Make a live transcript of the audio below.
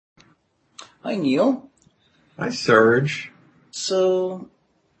Hi, Neil. Hi, Serge. So,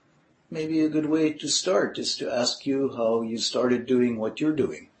 maybe a good way to start is to ask you how you started doing what you're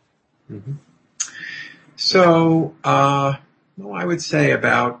doing. hmm So, I would say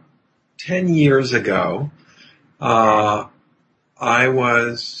about 10 years ago, uh, I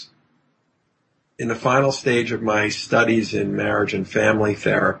was in the final stage of my studies in marriage and family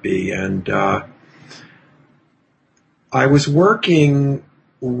therapy, and I was working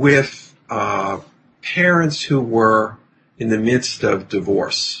with parents who were in the midst of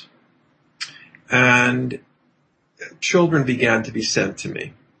divorce, and children began to be sent to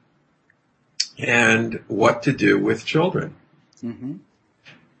me, and what to do with children. Mm-hmm.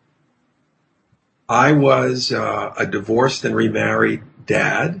 I was a divorced and remarried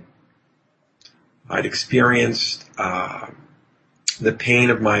dad. I'd experienced the pain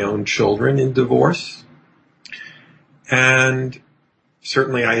of my own children in divorce. And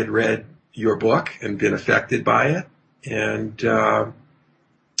certainly I had read your book and been affected by it, and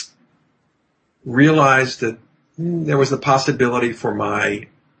realized that there was the possibility for my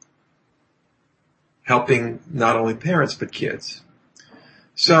helping not only parents but kids.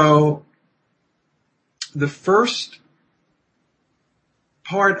 So the first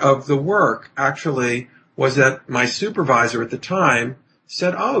part of the work actually was that my supervisor at the time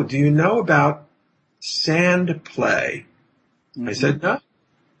said, "Oh, do you know about sand play?" Mm-hmm. I said, "No."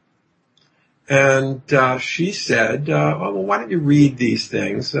 And she said, "Oh, well, why don't you read these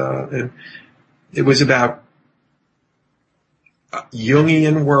things?" And it was about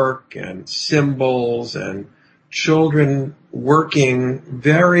Jungian work and symbols and children working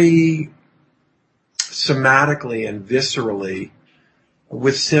very somatically and viscerally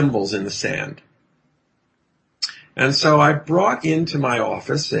with symbols in the sand. And so I brought into my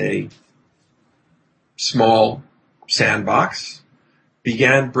office a small sandbox,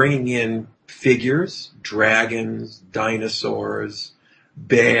 began bringing in figures, dragons, dinosaurs,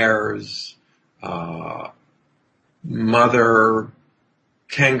 bears, mother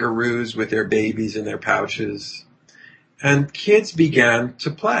kangaroos with their babies in their pouches, and kids began to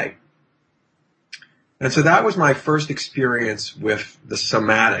play. And so that was my first experience with the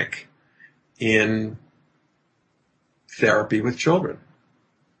somatic in therapy with children.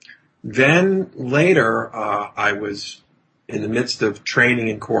 Then later, I was in the midst of training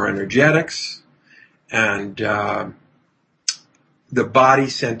in core energetics, and the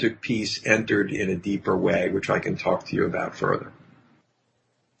body-centered piece entered in a deeper way, which I can talk to you about further.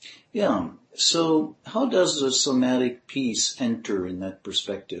 Yeah. So, how does the somatic piece enter in that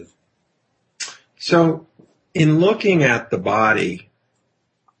perspective? So in looking at the body,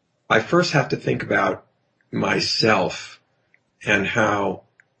 I first have to think about myself and how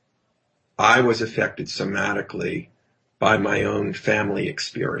I was affected somatically by my own family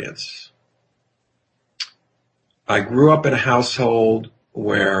experience. I grew up in a household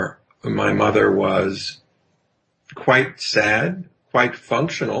where my mother was quite sad, quite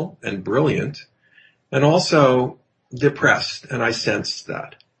functional and brilliant, and also depressed, and I sensed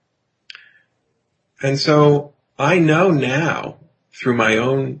that. And so I know now through my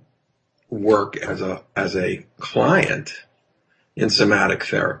own work as a client in somatic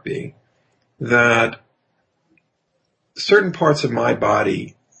therapy that certain parts of my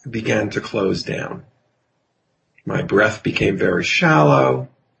body began to close down. My breath became very shallow.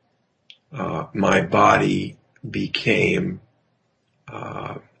 My body became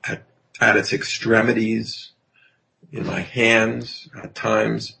at its extremities, in my hands, at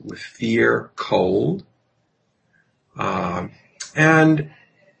times with fear, cold. And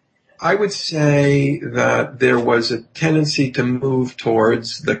I would say that there was a tendency to move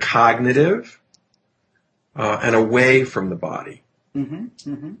towards the cognitive and away from the body.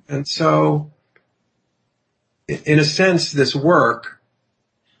 Mm-hmm. Mm-hmm. And so, in a sense, this work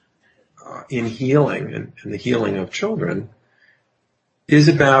in healing and the healing of children is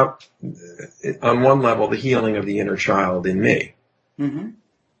about, on one level, the healing of the inner child in me. Mm-hmm.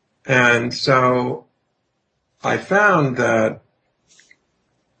 And so I found that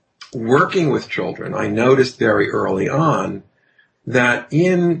working with children, I noticed very early on that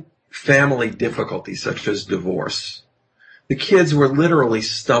in family difficulties such as divorce, the kids were literally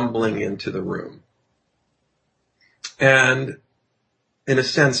stumbling into the room. And in a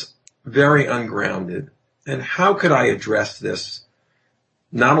sense, very ungrounded. And how could I address this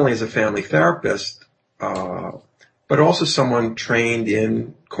not only as a family therapist, but also someone trained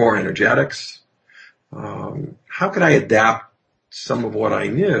in core energetics? How could I adapt some of what I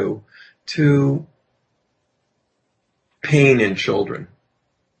knew to pain in children?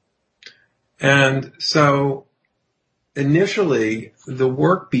 And so initially the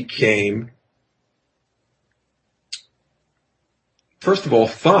work became first of all,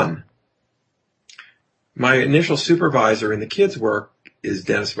 fun. My initial supervisor in the kids' work is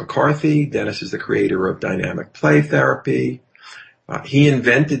Dennis McCarthy. Dennis is the creator of dynamic play therapy. He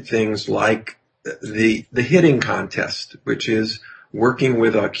invented things like the hitting contest, which is working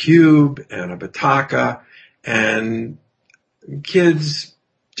with a cube and a bataka and kids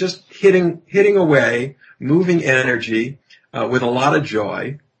just hitting away, moving energy with a lot of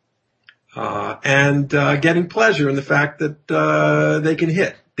joy, and getting pleasure in the fact that they can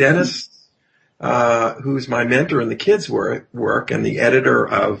hit. Dennis, who's my mentor in the kids' work and the editor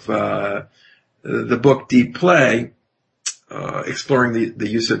of the book Deep Play, exploring the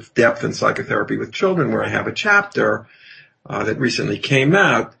use of depth in psychotherapy with children, where I have a chapter that recently came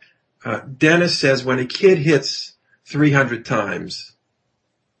out. Dennis says when a kid hits 300 times,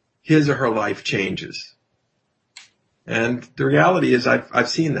 his or her life changes. And the reality is I've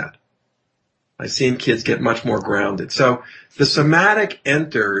seen that. I've seen kids get much more grounded. So the somatic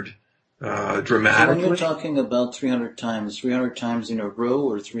entered dramatically. So when you're talking about 300 times in a row,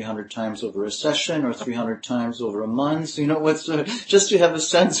 or 300 times over a session, or 300 times over a month, what's just to have a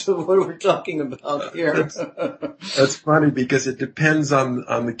sense of what we're talking about here. That's funny because it depends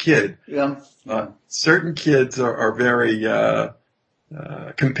on the kid. Yeah. Certain kids are very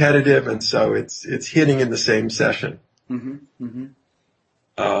competitive, and so it's hitting in the same session. Mm-hmm. Mm-hmm.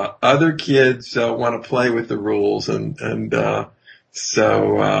 Other kids want to play with the rules,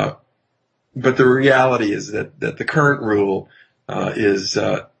 but the reality is that the current rule is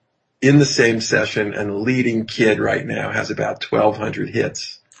in the same session, and the leading kid right now has about 1,200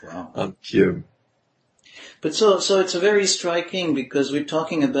 hits. Wow. On cube. But so it's very striking, because we're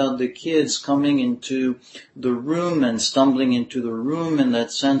talking about the kids coming into the room and stumbling into the room, in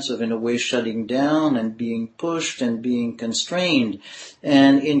that sense of, in a way, shutting down and being pushed and being constrained.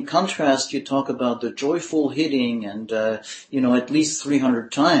 And in contrast, you talk about the joyful hitting and, at least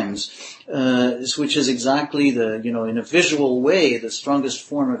 300 times, which is exactly in a visual way, the strongest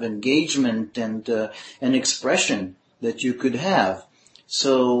form of engagement and expression that you could have.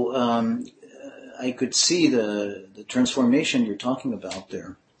 So, I could see the transformation you're talking about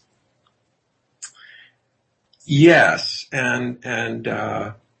there. Yes, and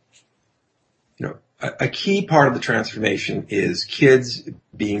a key part of the transformation is kids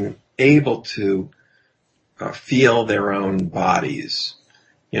being able to feel their own bodies.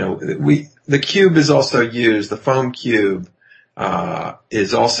 The cube is also used. The foam cube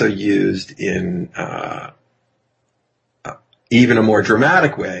is also used in even a more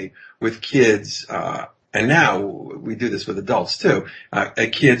dramatic way with kids, and now we do this with adults too,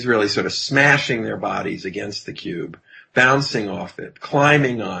 kids really sort of smashing their bodies against the cube, bouncing off it,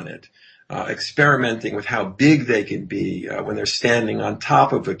 climbing on it, experimenting with how big they can be when they're standing on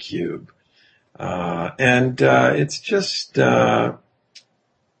top of a cube. It's just,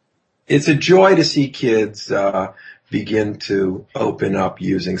 it's a joy to see kids begin to open up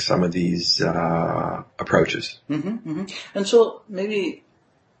using some of these approaches. Mm-hmm, mm-hmm. And so maybe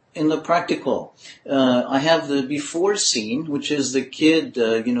in the practical, I have the before scene, which is the kid,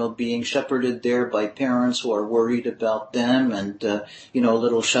 being shepherded there by parents who are worried about them and, a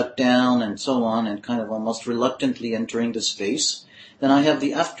little shut down and so on, and kind of almost reluctantly entering the space. Then I have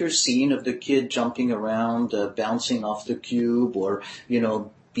the after scene of the kid jumping around, bouncing off the cube, or,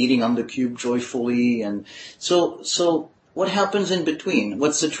 beating on the cube joyfully. And so what happens in between?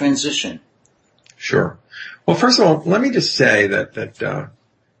 What's the transition? Sure. Well, first of all, let me just say that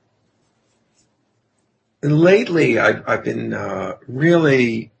lately I've been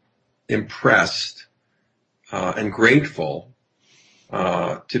really impressed and grateful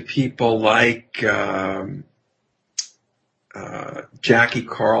to people like Jackie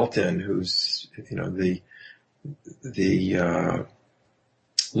Carlton, who's the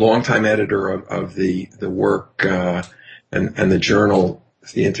longtime editor of the work and the journal,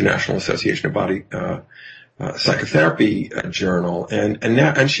 the International Association of Body Psychotherapy journal,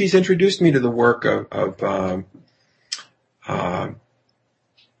 and she's introduced me to the work of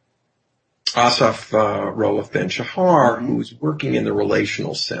Asaf Roloff Ben Shahar, mm-hmm. who's working in the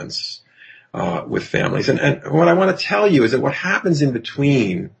relational sense with families. And what I want to tell you is that what happens in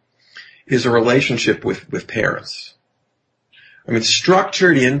between is a relationship with parents. I mean,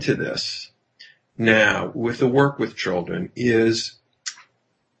 structured into this now with the work with children is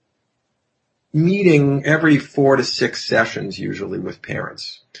meeting every 4 to 6 sessions usually with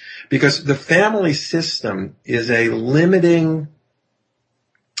parents, because the family system is a limiting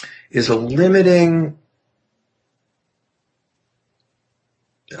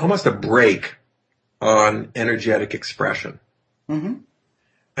almost a brake on energetic expression. Mm-hmm.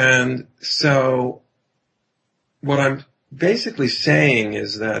 And so what I'm basically saying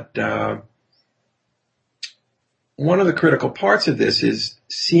is that one of the critical parts of this is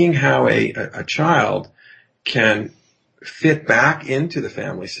seeing how a child can fit back into the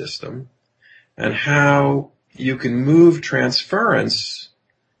family system and how you can move transference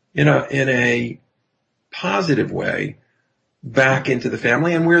in a positive way back into the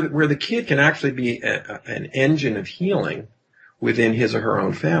family, and where the kid can actually be an engine of healing within his or her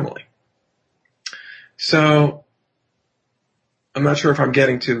own family. So I'm not sure if I'm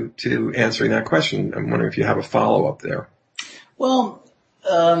getting to answering that question. I'm wondering if you have a follow-up there. Well,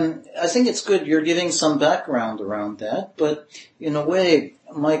 I think it's good you're giving some background around that, but in a way,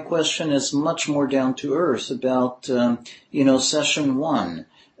 my question is much more down to earth about, session one.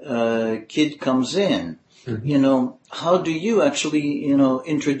 Kid comes in. Mm-hmm. How do you actually,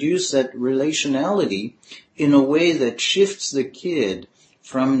 introduce that relationality in a way that shifts the kid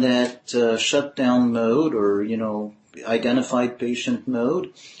from that shutdown mode or, identified patient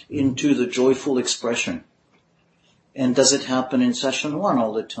mode into the joyful expression? And does it happen in session one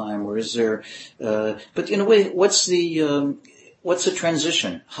all the time, or is there? But in a way, what's the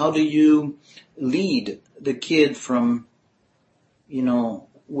transition? How do you lead the kid from,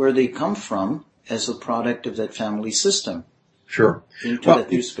 where they come from as a product of that family system? Sure. Into that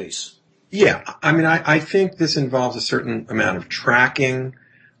new space. Yeah, I mean, I think this involves a certain amount of tracking.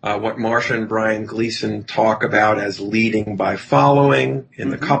 What Marsha and Brian Gleason talk about as leading by following in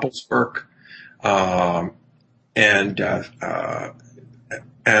the couples work. And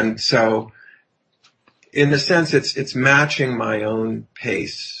so in a sense, it's matching my own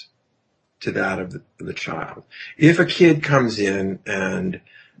pace to that of the child. If a kid comes in and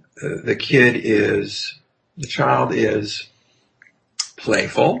the child is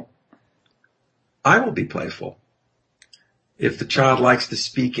playful, I will be playful. If the child likes to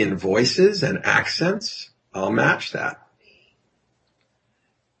speak in voices and accents, I'll match that.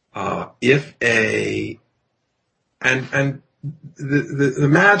 And the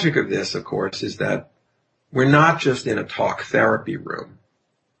magic of this, of course, is that we're not just in a talk therapy room.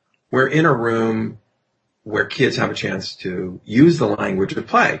 We're in a room where kids have a chance to use the language of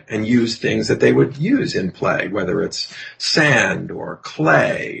play and use things that they would use in play, whether it's sand or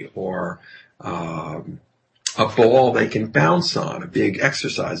clay or a ball they can bounce on, a big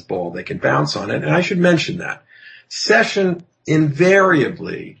exercise ball they can bounce on. And I should mention that. Session,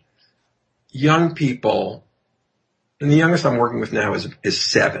 invariably, young people, and the youngest I'm working with now is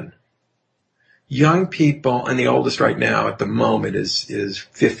 7. Young people, and the oldest right now at the moment is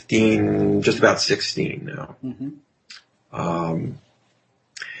 15, just about 16 now. Mm-hmm.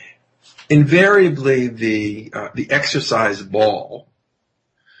 Invariably, the exercise ball,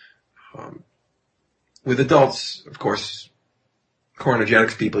 with adults, of course, core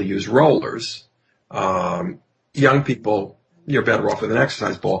energetics people use rollers. Young people, you're better off with an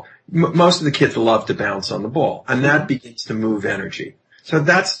exercise ball. Most of the kids love to bounce on the ball, and that begins to move energy. So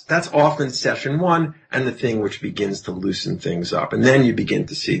that's often session one and the thing which begins to loosen things up. And then you begin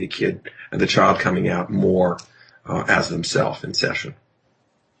to see the kid and the child coming out more as themselves in session.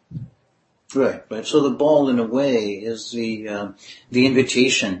 Right. So the ball, in a way, is the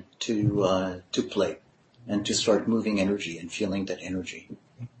invitation to play and to start moving energy and feeling that energy.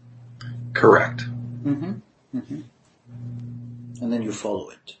 Correct. Mm-hmm. Mm-hmm. And then you follow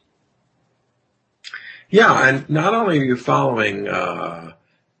it. Yeah, and not only are you following,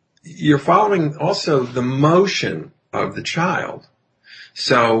 you're following also the motion of the child.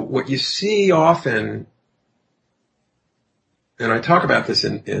 So what you see often, and I talk about this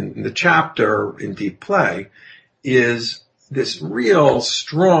in the chapter in Deep Play, is this real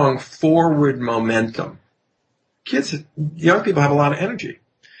strong forward momentum. Young people have a lot of energy.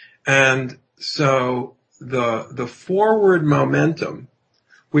 And so the forward momentum,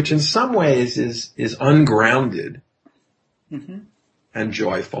 which in some ways is ungrounded and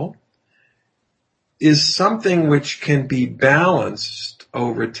joyful, is something which can be balanced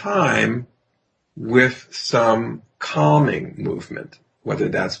over time with some calming movement, whether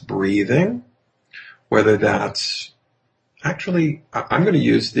that's breathing, whether that's actually, I'm going to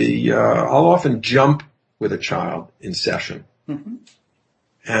use I'll often jump with a child in session. Mm-hmm.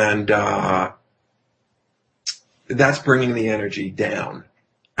 And that's bringing the energy down,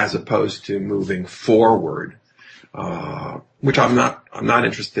 as opposed to moving forward, which I'm not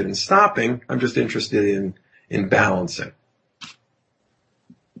interested in stopping. I'm just interested in balancing.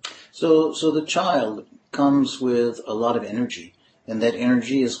 So the child comes with a lot of energy, and that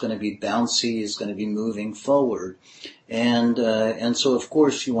energy is going to be bouncy, is going to be moving forward, and so of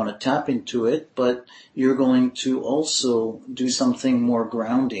course you want to tap into it, but you're going to also do something more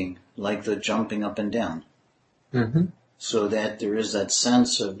grounding, like the jumping up and down. Mm-hmm. so that there is that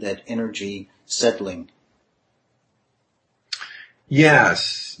sense of that energy settling.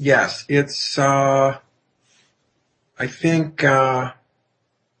 Yes. It's, I think, Asaf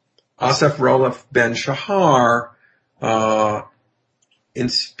Roloff Ben Shahar, in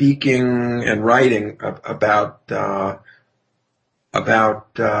speaking and writing about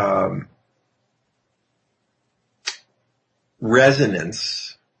resonance,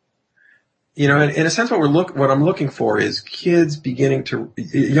 in a sense, what I'm looking for is young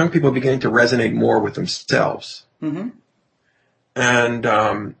people beginning to resonate more with themselves. Mm-hmm.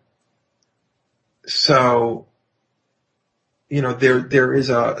 And, so, there's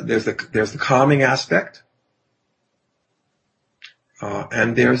the calming aspect,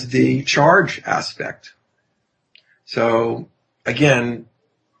 and there's the charge aspect. So again,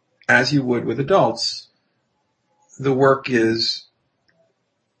 as you would with adults, the work is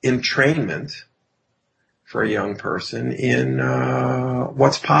entrainment for a young person in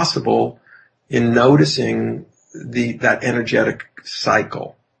what's possible in noticing that energetic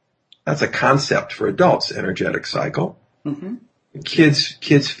cycle. That's a concept for adults, energetic cycle. Mm-hmm.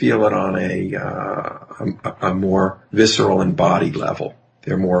 Kids feel it on a more visceral and embodied level.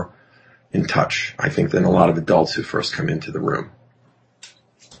 They're more in touch, I think, than a lot of adults who first come into the room.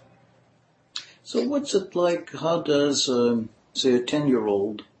 So what's it like? How does, say, a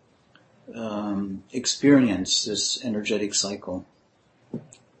 10-year-old experience this energetic cycle?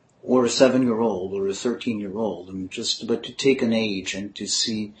 Or a 7-year-old or a 13-year-old? But to take an age and to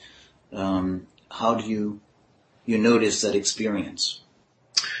see how do you notice that experience?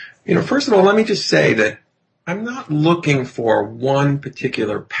 First of all, let me just say that I'm not looking for one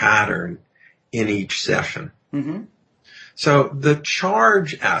particular pattern in each session. Mm-hmm. So the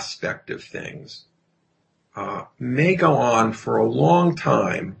charge aspect of things may go on for a long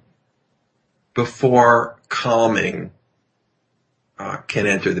time before calming can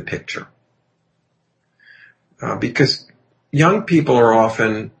enter the picture. Because young people are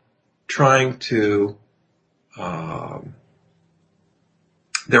often trying to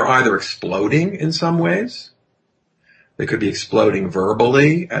they're either exploding in some ways. They could be exploding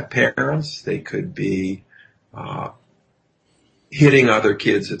verbally at parents. They could be hitting other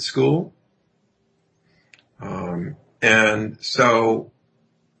kids at school. And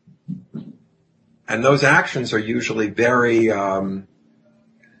those actions are usually very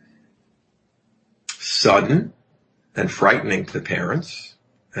sudden and frightening to the parents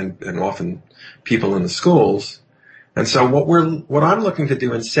and often people in the schools. And so what I'm looking to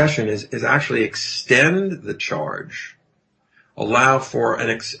do in session is actually extend the charge, allow for an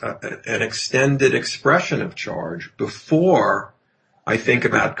extended expression of charge before I think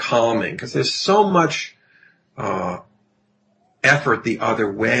about calming, because there's so much effort the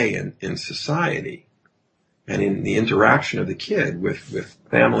other way in society and in the interaction of the kid with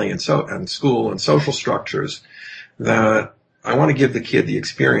family and school and social structures, that I want to give the kid the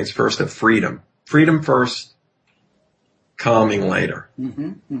experience first of freedom. Freedom first, calming later.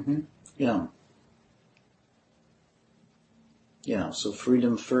 Mm-hmm. Mm-hmm. Yeah. Yeah, so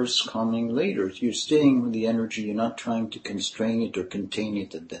freedom first, calming later. You're staying with the energy, you're not trying to constrain it or contain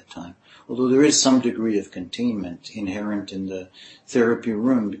it at that time. Although there is some degree of containment inherent in the therapy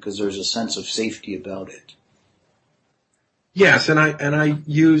room because there's a sense of safety about it. Yes, and I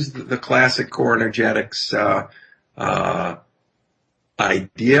use the classic core energetics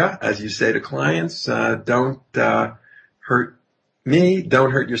idea, as you say to clients, don't hurt me,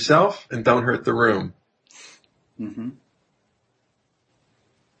 don't hurt yourself, and don't hurt the room. Mm-hmm.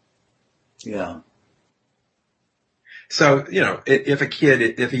 Yeah. So, if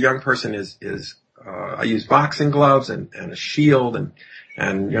a young person is I use boxing gloves and a shield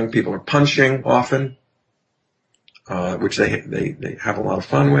and young people are punching often, which they have a lot of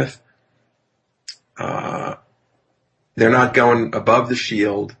fun with. They're not going above the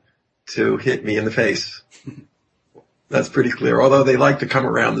shield to hit me in the face. That's pretty clear. Although they like to come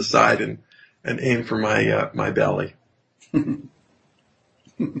around the side and aim for my belly.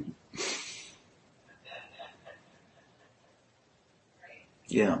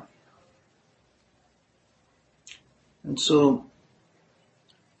 Yeah. And so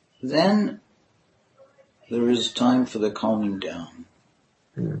then there is time for the calming down.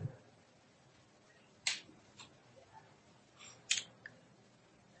 Mm.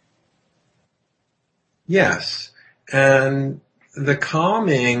 Yes. And the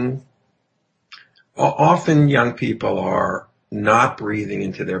calming, often young people are not breathing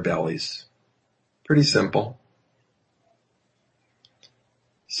into their bellies. Pretty simple.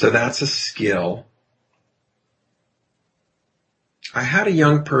 So that's a skill. I had a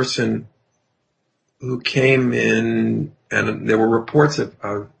young person who came in, and there were reports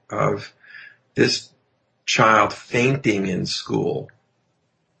of this child fainting in school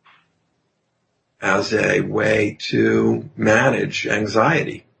as a way to manage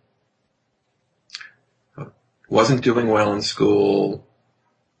anxiety. Wasn't doing well in school,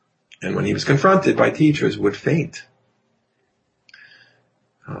 and when he was confronted by teachers, would faint.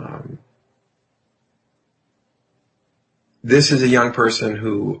 This is a young person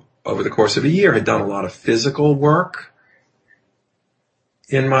who, over the course of a year, had done a lot of physical work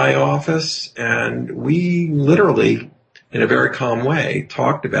in my office, and we literally, in a very calm way,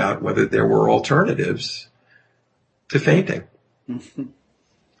 talked about whether there were alternatives to fainting.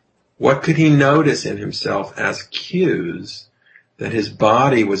 What could he notice in himself as cues that his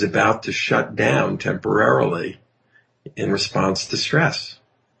body was about to shut down temporarily in response to stress?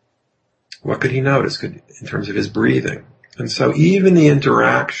 What could he notice in terms of his breathing? And so even the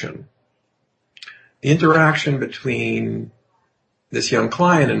interaction between this young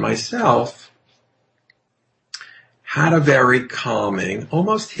client and myself had a very calming,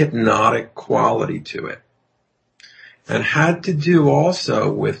 almost hypnotic quality to it, and had to do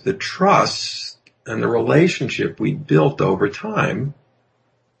also with the trust and the relationship we built over time.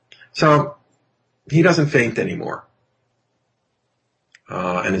 So he doesn't faint anymore,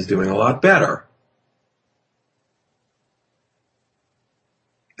 and is doing a lot better.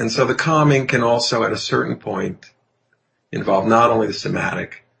 And so the calming can also, at a certain point, involve not only the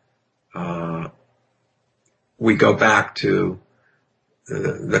somatic. We go back to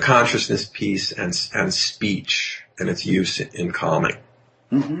the consciousness piece and speech and its use in calming.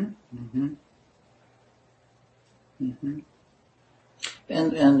 Mm-hmm. Mm-hmm. Mm-hmm.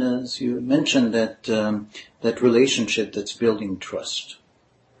 And as you mentioned, that relationship that's building trust.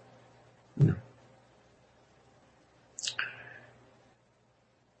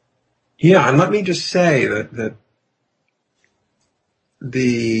 Yeah, and let me just say that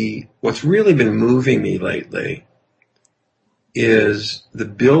what's really been moving me lately is the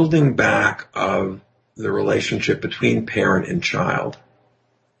building back of the relationship between parent and child.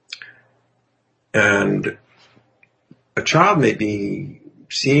 And a child may be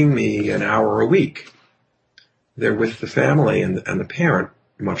seeing me an hour a week. They're with the family and the parent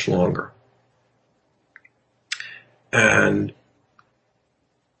much longer. And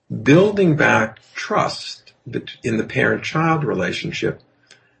building back trust in the parent-child relationship,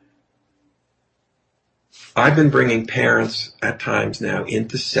 I've been bringing parents at times now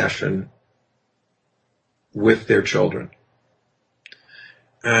into session with their children.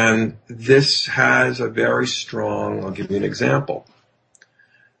 And this has a very strong, I'll give you an example.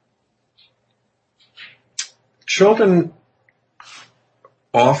 Children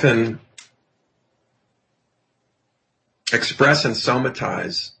often express and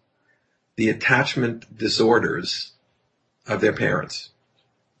somatize the attachment disorders of their parents.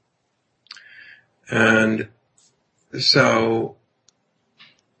 And so,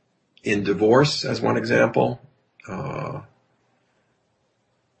 in divorce, as one example,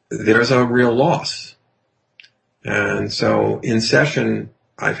 there's a real loss. And so, in session,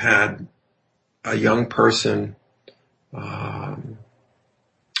 I've had a young person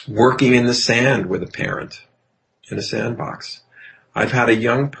working in the sand with a parent in a sandbox. I've had a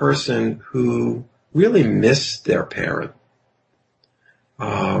young person who really missed their parent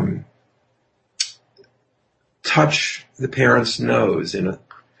touch the parent's nose and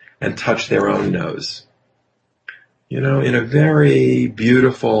touch their own nose, in a very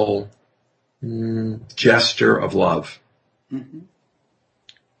beautiful gesture of love. Mm-hmm.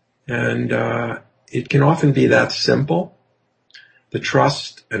 And it can often be that simple. The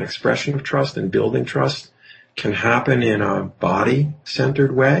trust, an expression of trust and building trust can happen in a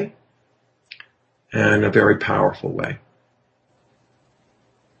body-centered way and a very powerful way.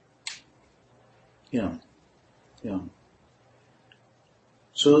 Yeah. Yeah.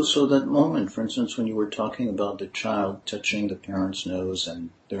 So that moment, for instance, when you were talking about the child touching the parent's nose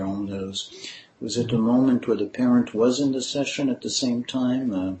and their own nose, was it a moment where the parent was in the session at the same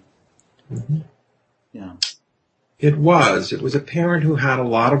time? Mm-hmm. Yeah. It was. It was a parent who had a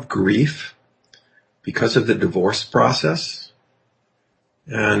lot of grief because of the divorce process,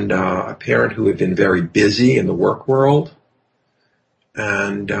 and a parent who had been very busy in the work world,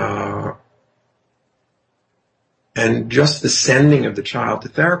 and just the sending of the child to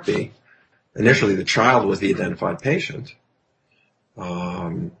therapy. Initially, the child was the identified patient.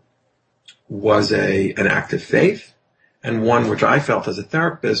 Was an act of faith, and one which I felt as a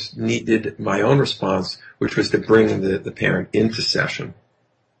therapist needed my own response, which was to bring the parent into session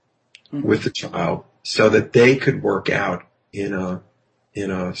with the child so that they could work out in a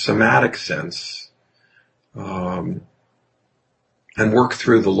somatic sense and work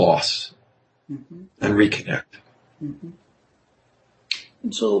through the loss and reconnect. And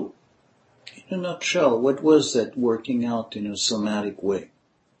so, in a nutshell, what was that working out in a somatic way?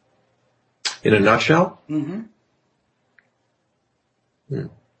 In a nutshell?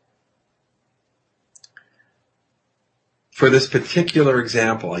 For this particular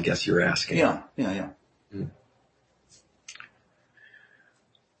example, I guess you're asking. Yeah.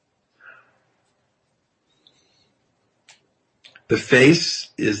 The face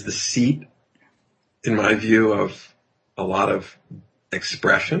is the seat, in my view, of a lot of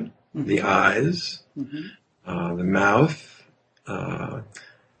expression. The eyes, the mouth,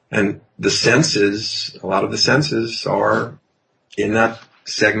 and the senses. A lot of the senses are in that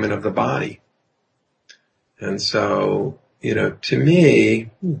segment of the body. And so, to me,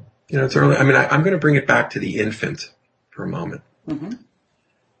 it's early. I mean, I'm going to bring it back to the infant for a moment. An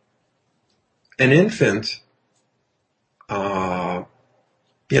infant, I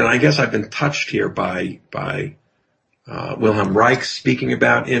guess I've been touched here by Wilhelm Reich speaking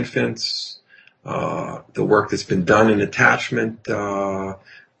about infants, the work that's been done in attachment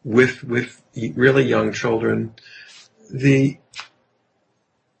with really young children. The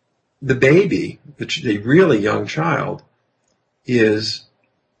baby, the really young child, has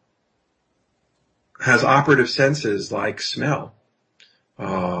operative senses like smell,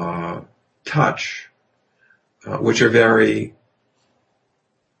 touch, which are very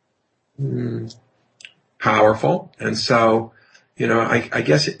powerful. And so, I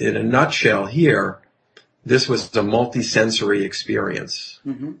guess in a nutshell here, this was a multisensory experience.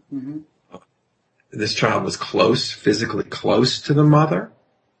 This child was physically close to the mother,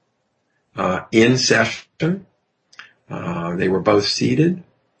 in session. They were both seated.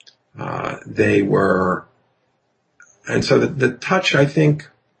 And so the touch, I think,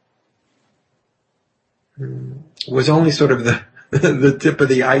 was only sort of the tip of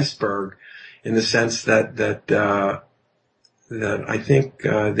the iceberg, in the sense that I think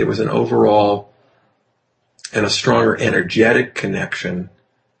there was an overall and a stronger energetic connection,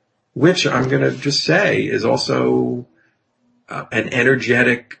 which I'm going to just say is also an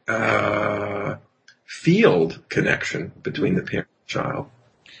energetic field connection between the parent and child.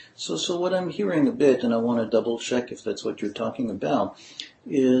 So what I'm hearing a bit, and I want to double check if that's what you're talking about,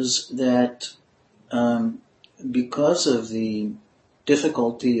 is that because of the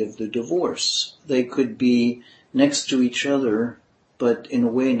difficulty of the divorce, they could be next to each other, but in a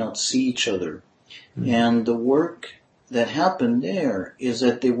way not see each other. And the work that happened there is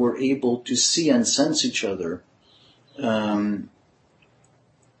that they were able to see and sense each other in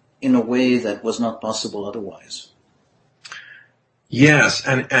a way that was not possible otherwise. Yes,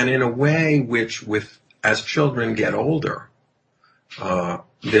 and in a way which, as children get older,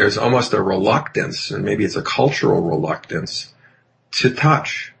 there's almost a reluctance, and maybe it's a cultural reluctance, to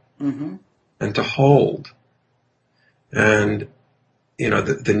touch and to hold. And,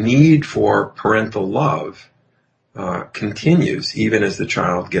 the need for parental love continues even as the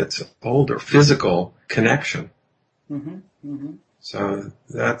child gets older. Physical connection. So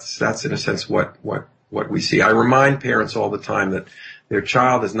that's in a sense what we see. I remind parents all the time that their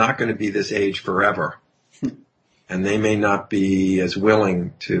child is not going to be this age forever. And they may not be as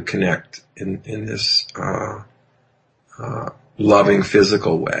willing to connect in this loving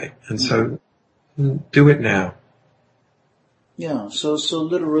physical way. And so do it now. Yeah, so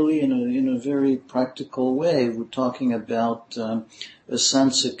literally in a very practical way, we're talking about a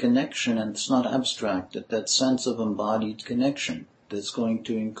sense of connection, and it's not abstract, that sense of embodied connection that's going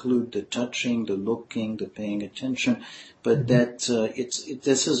to include the touching, the looking, the paying attention, but that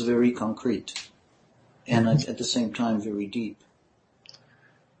this is very concrete and at the same time very deep.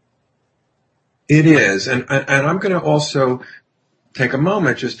 It is, and I'm going to also take a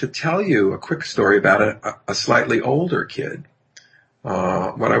moment just to tell you a quick story about a slightly older kid.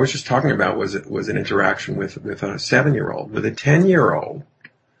 What I was just talking about was an interaction with a 7-year-old. With a 10-year-old,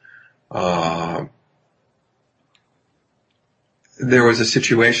 there was a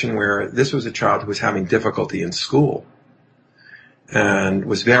situation where this was a child who was having difficulty in school and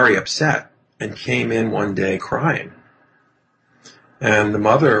was very upset and came in one day crying. And the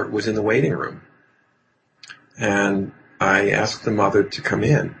mother was in the waiting room. And I asked the mother to come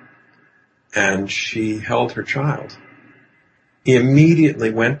in, and she held her child. He immediately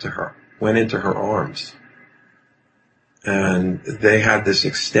went into her arms. And they had this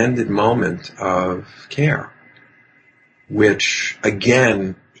extended moment of care, which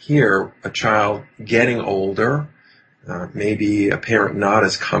again, here, a child getting older, maybe a parent not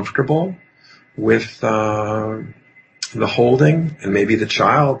as comfortable with the holding, and maybe the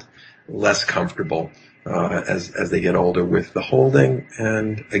child less comfortable as they get older with the holding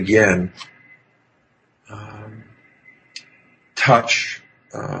and, again, touch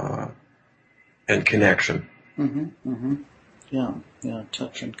and connection. Yeah,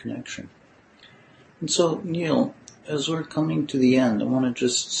 touch and connection. And so, Neil, as we're coming to the end, I want to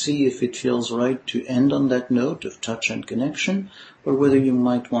just see if it feels right to end on that note of touch and connection, or whether you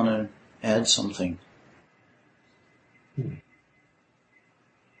might want to add something.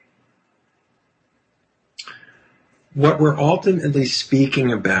 What we're ultimately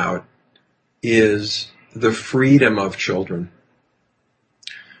speaking about is the freedom of children.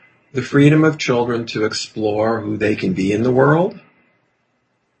 The freedom of children to explore who they can be in the world,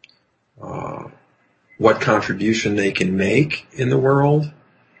 what contribution they can make in the world,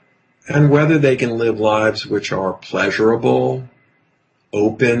 and whether they can live lives which are pleasurable,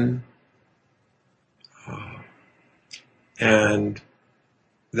 open, and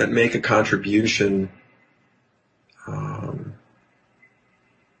that make a contribution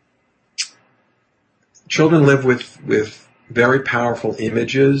children live with very powerful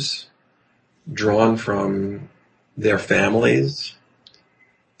images drawn from their families.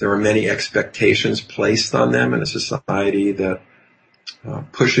 There are many expectations placed on them in a society that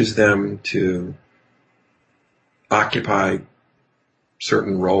pushes them to occupy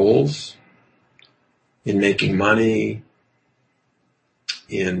certain roles in making money,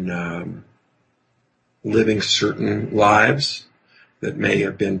 in living certain lives that may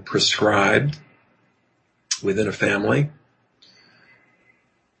have been prescribed within a family.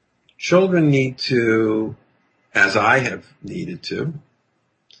 Children need to, as I have needed to,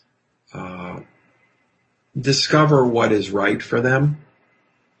 discover what is right for them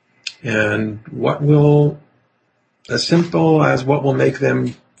and what will, as simple as what will make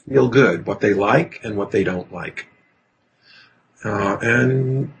them feel good, what they like and what they don't like.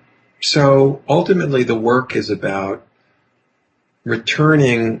 And so ultimately the work is about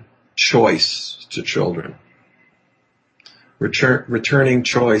returning choice to children. Returning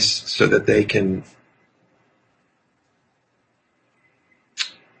choice so that they can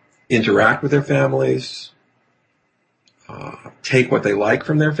interact with their families, take what they like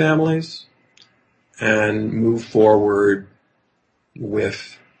from their families, and move forward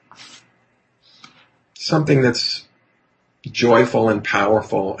with something that's joyful and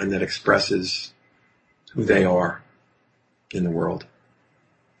powerful and that expresses who they are in the world.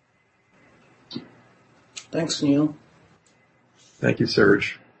 Thanks, Neil. Thank you,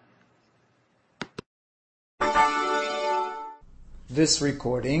 Serge. This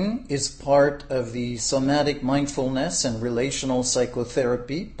recording is part of the Somatic Mindfulness and Relational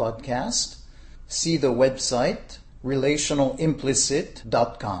Psychotherapy podcast. See the website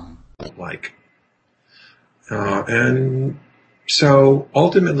relationalimplicit.com. And so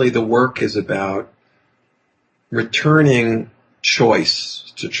ultimately the work is about returning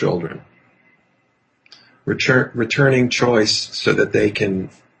choice to children. Returning choice so that they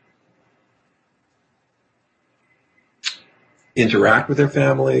can interact with their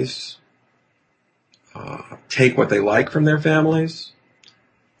families, take what they like from their families,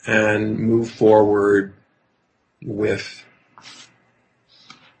 and move forward with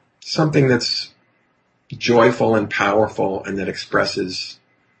something that's joyful and powerful and that expresses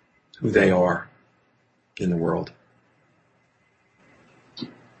who they are in the world.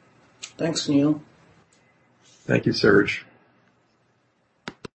 Thanks, Neil. Thank you, Serge.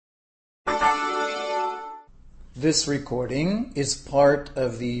 This recording is part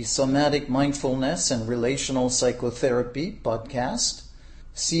of the Somatic Mindfulness and Relational Psychotherapy podcast.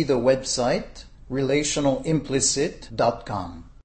 See the website relationalimplicit.com.